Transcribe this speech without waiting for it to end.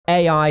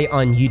AI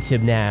on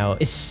YouTube now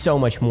is so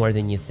much more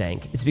than you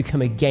think. It's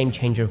become a game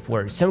changer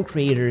for some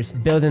creators,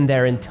 building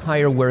their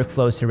entire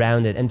workflows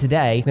around it. And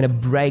today, I'm gonna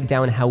break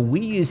down how we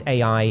use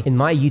AI in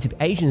my YouTube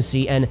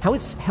agency and how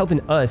it's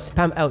helping us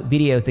pump out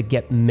videos that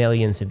get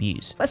millions of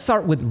views. Let's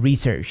start with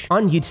research.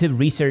 On YouTube,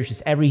 research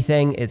is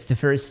everything. It's the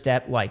first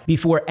step, like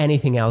before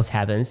anything else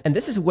happens. And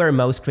this is where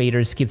most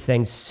creators keep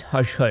things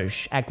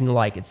hush-hush, acting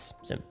like it's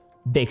some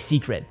big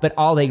secret. But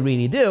all they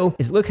really do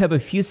is look up a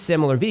few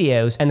similar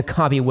videos and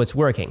copy what's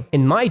working.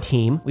 In my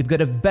team, we've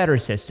got a better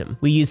system.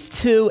 We use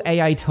two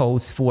AI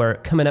tools for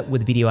coming up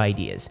with video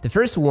ideas. The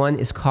first one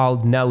is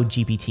called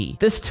GPT.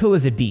 This tool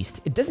is a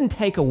beast. It doesn't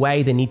take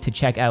away the need to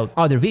check out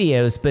other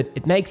videos, but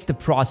it makes the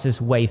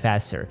process way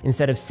faster.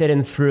 Instead of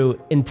sitting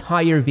through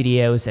entire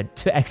videos at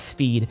 2x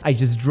speed, I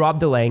just drop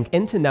the link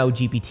into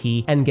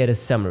GPT and get a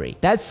summary.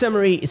 That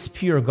summary is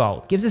pure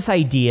gold. It gives us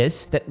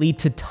ideas that lead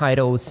to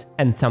titles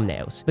and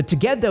thumbnails. But to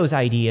get those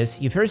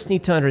ideas, you first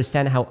need to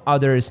understand how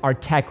others are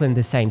tackling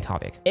the same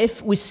topic.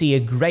 If we see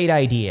a great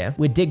idea,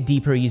 we dig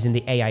deeper using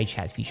the AI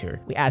chat feature.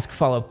 We ask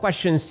follow-up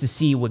questions to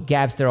see what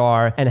gaps there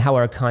are and how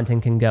our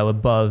content can go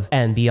above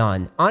and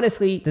beyond.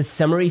 Honestly, the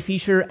summary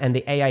feature and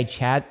the AI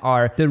chat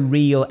are the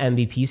real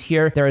MVPs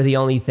here. They're the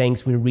only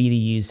things we really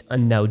use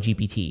on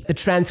GPT. The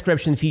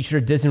transcription feature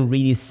doesn't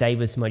really save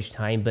us much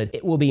time, but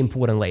it will be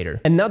important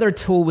later. Another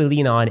tool we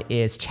lean on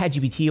is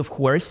ChatGPT, of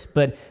course,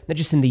 but not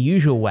just in the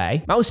usual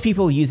way. Most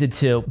people use it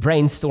to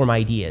brainstorm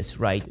ideas,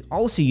 right?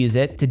 Also use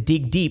it to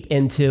dig deep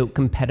into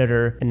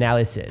competitor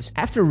analysis.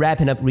 After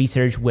wrapping up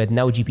research with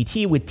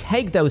GPT, we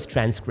take those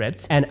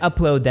transcripts and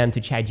upload them to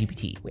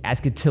ChatGPT. We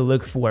ask it to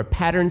look for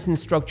patterns in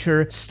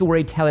structure,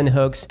 storytelling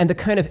hooks, and the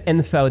kind of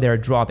info they're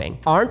dropping.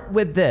 Armed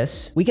with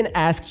this, we can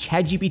ask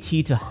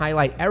ChatGPT to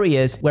highlight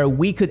areas where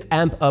we could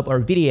amp up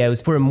our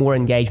videos for more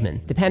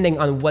engagement. Depending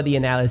on what the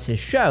analysis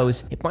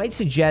shows, it might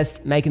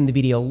suggest making the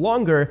video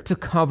longer to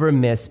cover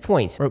missed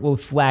points, or it will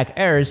flag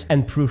errors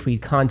and proofread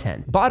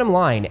content. Bottom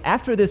line,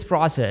 after this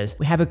process,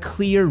 we have a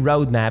clear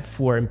roadmap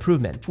for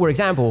improvement. For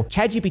example,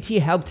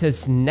 ChatGPT helped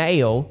us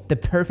nail the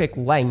perfect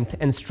length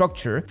and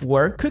structure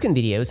for cooking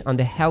videos on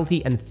the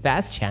Healthy and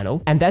Fast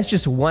channel, and that's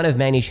just one of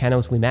many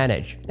channels we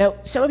manage. Now,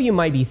 some of you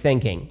might be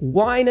thinking,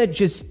 why not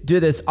just do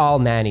this all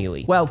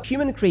manually? Well,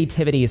 human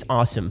creativity is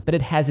awesome, but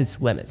it has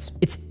its limits.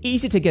 It's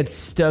easy to get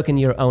stuck in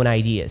your own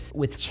ideas.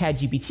 With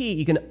ChatGPT,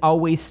 you can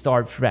always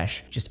start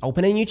fresh. Just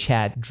open a new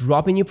chat,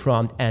 drop a new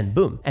prompt, and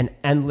boom, an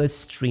endless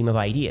stream of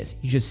ideas.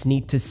 You just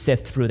need to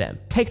sift through them.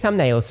 Take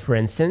thumbnails, for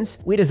instance.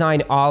 We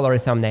design all our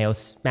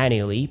thumbnails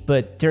manually,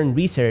 but during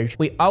research,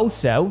 we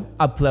also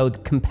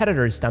upload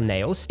competitors'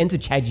 thumbnails into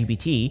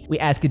ChatGPT. We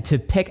ask it to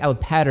pick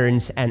out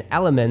patterns and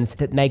elements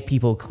that make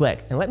people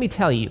click. And let me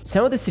tell you,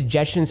 some of the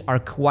suggestions are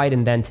quite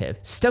inventive.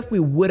 Stuff we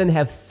wouldn't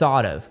have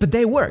thought of, but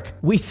they work.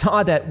 We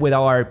saw that with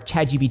our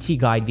ChatGPT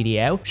guide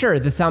video. Sure,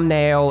 the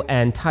thumbnail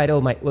and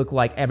title might look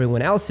like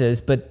everyone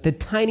else's, but the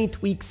tiny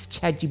tweaks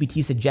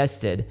ChatGPT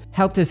suggested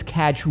helped us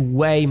catch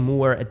way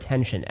more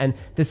attention, and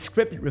the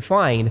script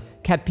refined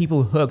kept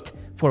people hooked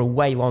for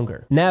way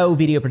longer. No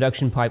video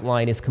production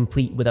pipeline is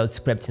complete without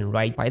scripting,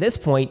 right? By this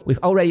point, we've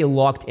already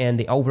locked in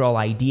the overall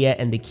idea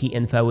and the key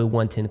info we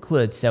want to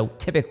include, so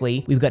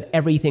typically, we've got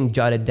everything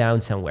jotted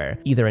down somewhere,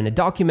 either in a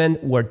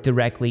document or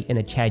directly in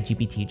a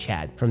ChatGPT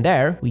chat. From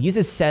there, we use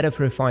a set of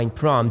refined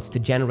prompts to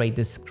generate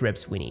the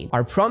scripts we need.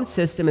 Our prompt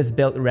system is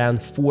built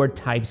around 4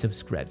 types of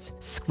scripts: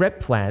 script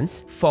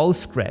plans, full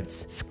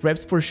scripts,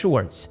 scripts for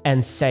shorts,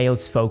 and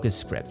sales-focused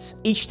scripts.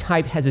 Each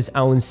type has its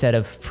own set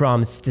of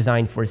prompts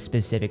designed for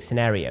specific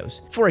scenarios.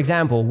 For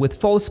example, with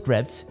full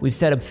scripts, we've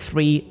set up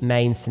 3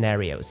 main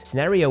scenarios.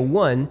 Scenario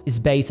 1 is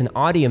based on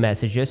audio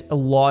messages. A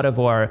lot of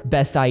our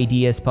best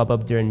ideas pop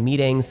up during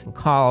meetings and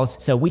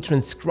calls, so we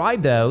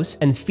transcribe those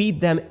and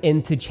feed them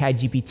into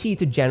ChatGPT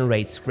to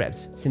generate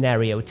scripts.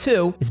 Scenario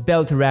 2 is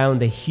built around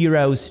the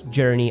hero's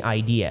journey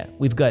idea.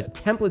 We've got a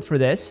template for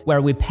this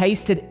where we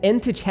paste it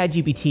into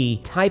ChatGPT,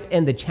 type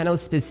in the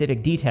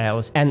channel-specific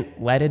details, and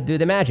let it do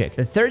the magic.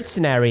 The third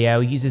scenario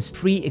uses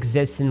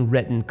pre-existing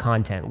written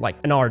content, like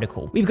an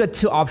article. We've got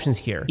 2 options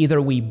here.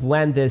 Either we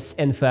blend this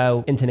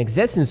info into an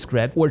existing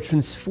script or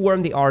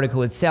transform the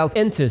article itself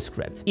into a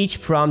script. Each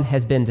prompt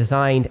has been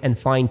designed and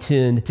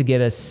fine-tuned to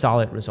give us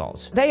solid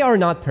results. They are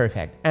not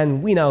perfect,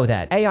 and we know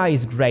that. AI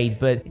is great,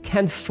 but it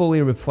can't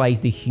fully replace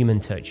the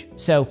human touch.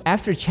 So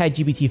after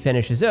ChatGPT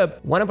finishes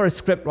up, one of our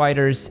script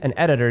writers and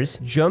editors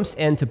jumps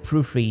in to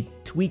proofread,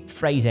 tweak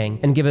phrasing,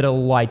 and give it a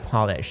light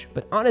polish.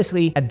 But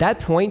honestly, at that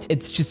point,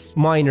 it's just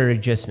minor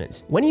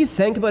adjustments. When you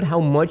think about how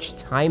much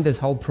time this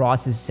whole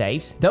process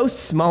saves, those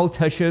small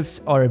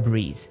touch-ups are a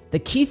breeze. The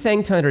key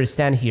thing to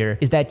understand here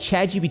is that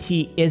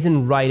ChatGPT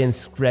isn't writing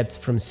scripts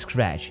from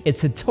scratch.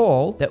 It's a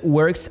tool that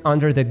works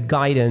under the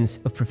guidance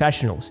of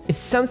professionals. If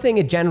something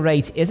it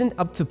generates isn't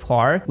up to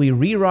par, we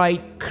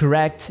rewrite,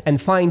 correct,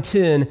 and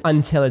fine-tune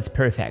until it's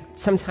perfect.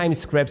 Sometimes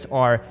scripts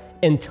are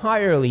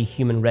entirely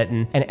human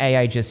written, and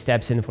AI just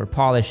steps in for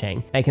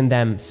polishing, making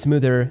them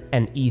smoother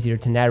and easier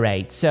to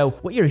narrate. So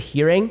what you're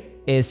hearing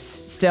is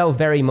still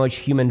very much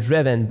human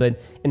driven,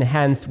 but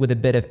enhanced with a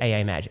bit of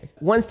AI magic.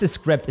 Once the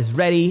script is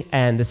ready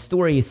and the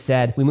story is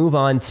set, we move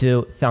on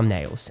to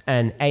thumbnails,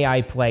 and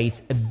AI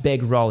plays a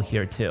big role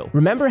here too.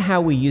 Remember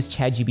how we used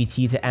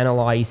ChatGPT to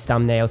analyze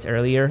thumbnails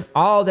earlier?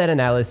 All that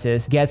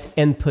analysis gets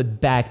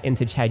input back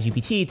into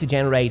ChatGPT to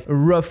generate a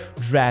rough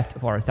draft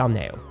of our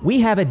thumbnail. We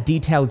have a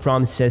detailed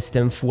prompt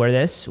system for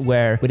this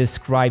where we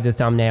describe the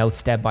thumbnail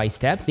step by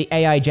step. The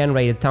AI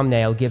generated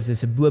thumbnail gives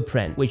us a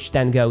blueprint, which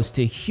then goes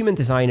to a human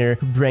designer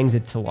who brings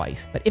it to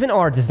life. But even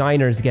our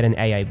designers get an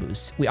AI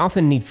boost. We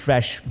often need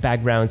fresh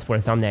backgrounds for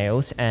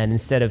thumbnails, and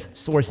instead of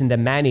sourcing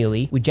them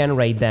manually, we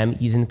generate them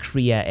using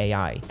Krea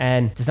AI.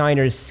 And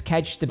designers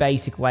sketch the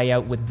basic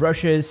layout with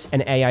brushes,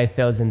 and AI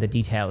fills in the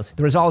details.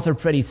 The results are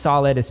pretty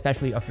solid,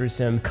 especially after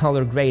some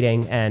color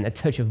grading and a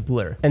touch of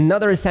blur.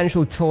 Another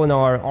essential tool in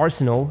our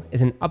arsenal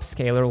is an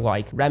upscaler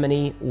like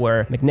Remini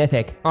or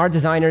Magnific. Our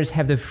designers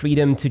have the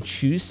freedom to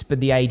choose, but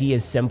the idea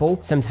is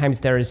simple. Sometimes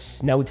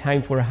there's no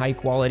time for high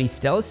quality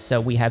stills, so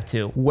we have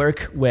to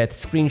work with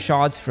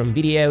screenshots from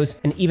videos,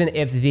 and even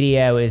if the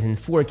video is in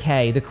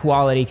 4K, the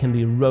quality can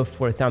be rough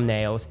for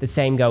thumbnails. The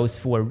same goes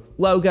for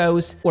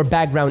logos or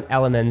background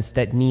elements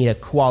that need a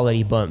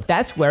quality bump.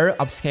 That's where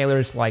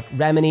upscalers like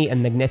Remini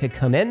and Magnific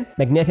come in.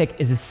 Magnific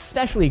is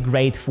especially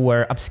great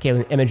for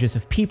upscaling images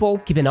of people,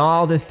 keeping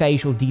all the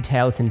facial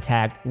details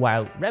intact,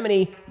 while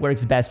Remini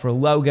works best for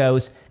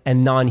logos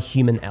and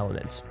non-human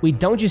elements. We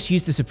don't just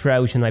use this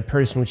approach on my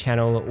personal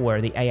channel or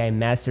the AI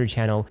Master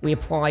channel. We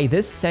apply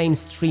this same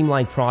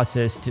streamlined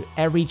process to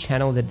every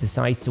channel that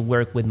decides to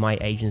work with my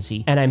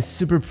agency, and I'm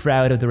super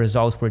proud of the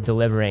results we're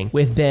delivering.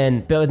 We've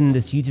been building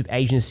this YouTube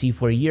agency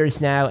for years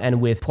now, and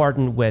we've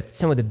partnered with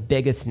some of the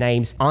biggest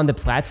names on the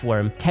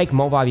platform. Take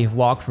Movavi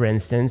Vlog, for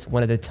instance,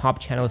 one of the top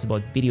channels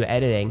about video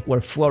editing,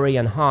 or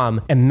Florian Hom,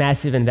 a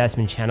massive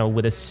investment channel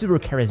with a super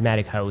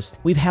charismatic host.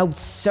 We've helped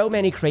so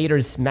many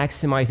creators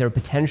maximize their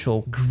potential,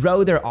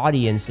 grow their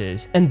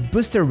audiences, and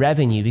boost their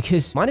revenue,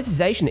 because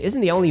monetization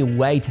isn't the only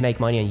way to make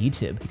money on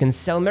YouTube. You can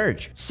sell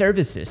merch,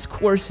 services,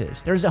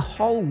 courses. There's a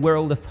whole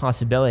world of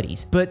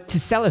possibilities. But to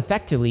sell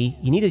effectively,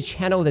 you need a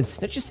channel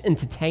that's not just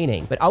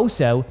entertaining, but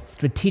also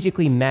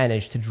strategically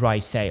managed to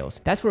drive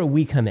sales. That's where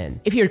we come in.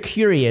 If you're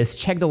curious,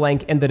 check the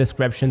link in the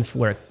description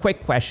for a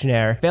quick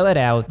questionnaire, fill it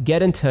out,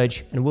 get in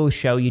touch, and we'll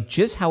show you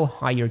just how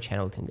high your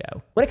channel can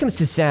go. When it comes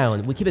to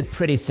sound, we keep it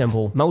pretty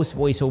simple. Most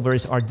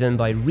voiceovers are done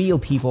by real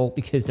people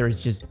because there's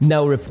just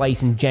no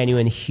replacing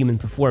genuine human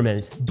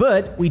performance.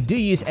 But we do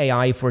use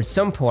AI for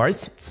some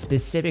parts,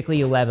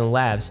 specifically 11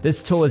 Labs.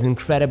 This tool is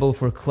incredible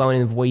for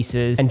cloning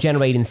voices and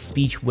generating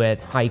speech with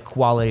high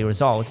quality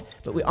results,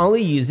 but we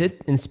only use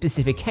it in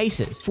specific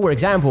cases. For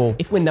example,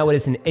 if we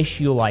notice an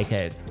issue like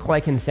a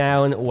click in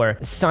sound or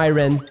a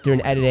siren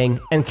during editing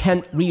and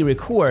can't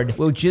re-record,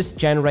 we'll just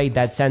generate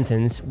that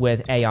sentence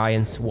with AI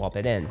and swap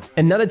it in.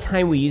 Another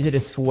time we use it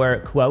is for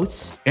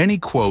quotes. Any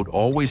quote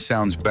always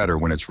sounds better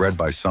when it's read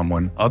by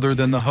someone other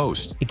than the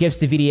host. It gives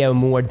the video a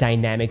more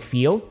dynamic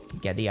feel. You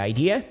get the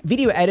idea?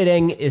 Video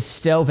editing is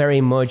still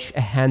very much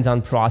a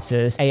hands-on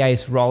process.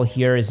 AI's role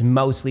here is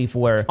mostly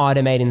for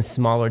automating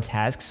smaller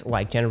tasks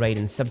like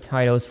generating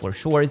subtitles for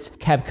shorts.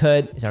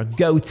 CapCut is our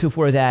go-to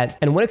for that.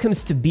 And when it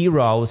comes to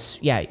B-rolls,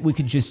 yeah, we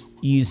could just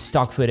use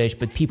stock footage,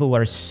 but people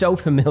are so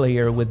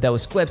familiar with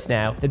those clips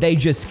now that they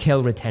just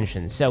kill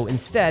retention. So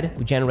instead,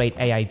 we generate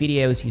AI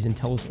videos using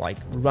tools like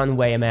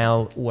Runway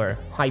ML or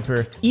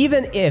Hyper.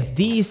 Even if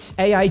these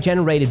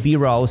AI-generated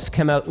B-rolls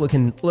come out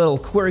looking a little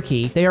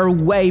quirky, they are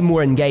way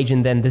more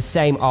engaging than the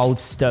same old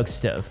stuck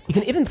stuff. You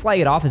can even play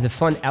it off as a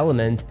fun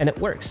element, and it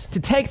works. To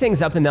take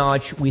things up a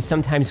notch, we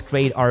sometimes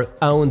create our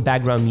own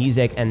background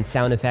music and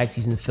sound effects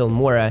using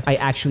Filmora. I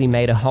actually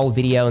made a whole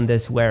video on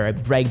this where I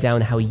break down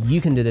how you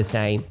can do the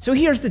same. So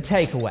here's the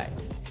takeaway.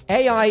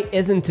 AI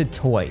isn't a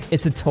toy,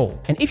 it's a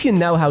tool. And if you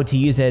know how to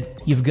use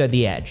it, you've got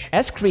the edge.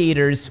 As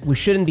creators, we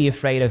shouldn't be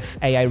afraid of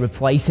AI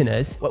replacing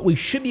us. What we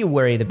should be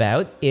worried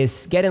about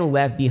is getting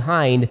left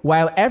behind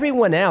while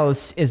everyone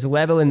else is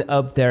leveling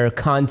up their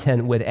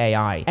content with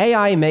AI.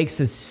 AI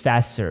makes us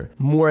faster,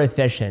 more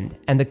efficient,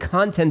 and the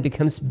content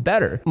becomes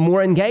better,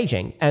 more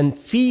engaging, and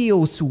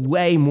feels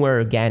way more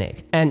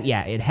organic. And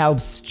yeah, it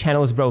helps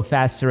channels grow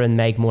faster and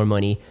make more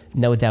money,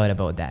 no doubt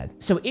about that.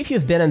 So if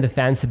you've been on the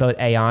fence about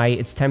AI,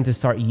 it's time to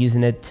start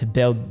using it to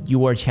build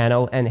your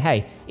channel. And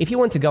hey, if you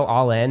want to go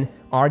all in,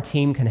 our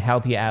team can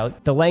help you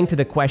out. The link to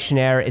the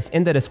questionnaire is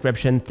in the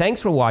description.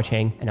 Thanks for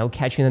watching, and I'll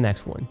catch you in the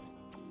next one.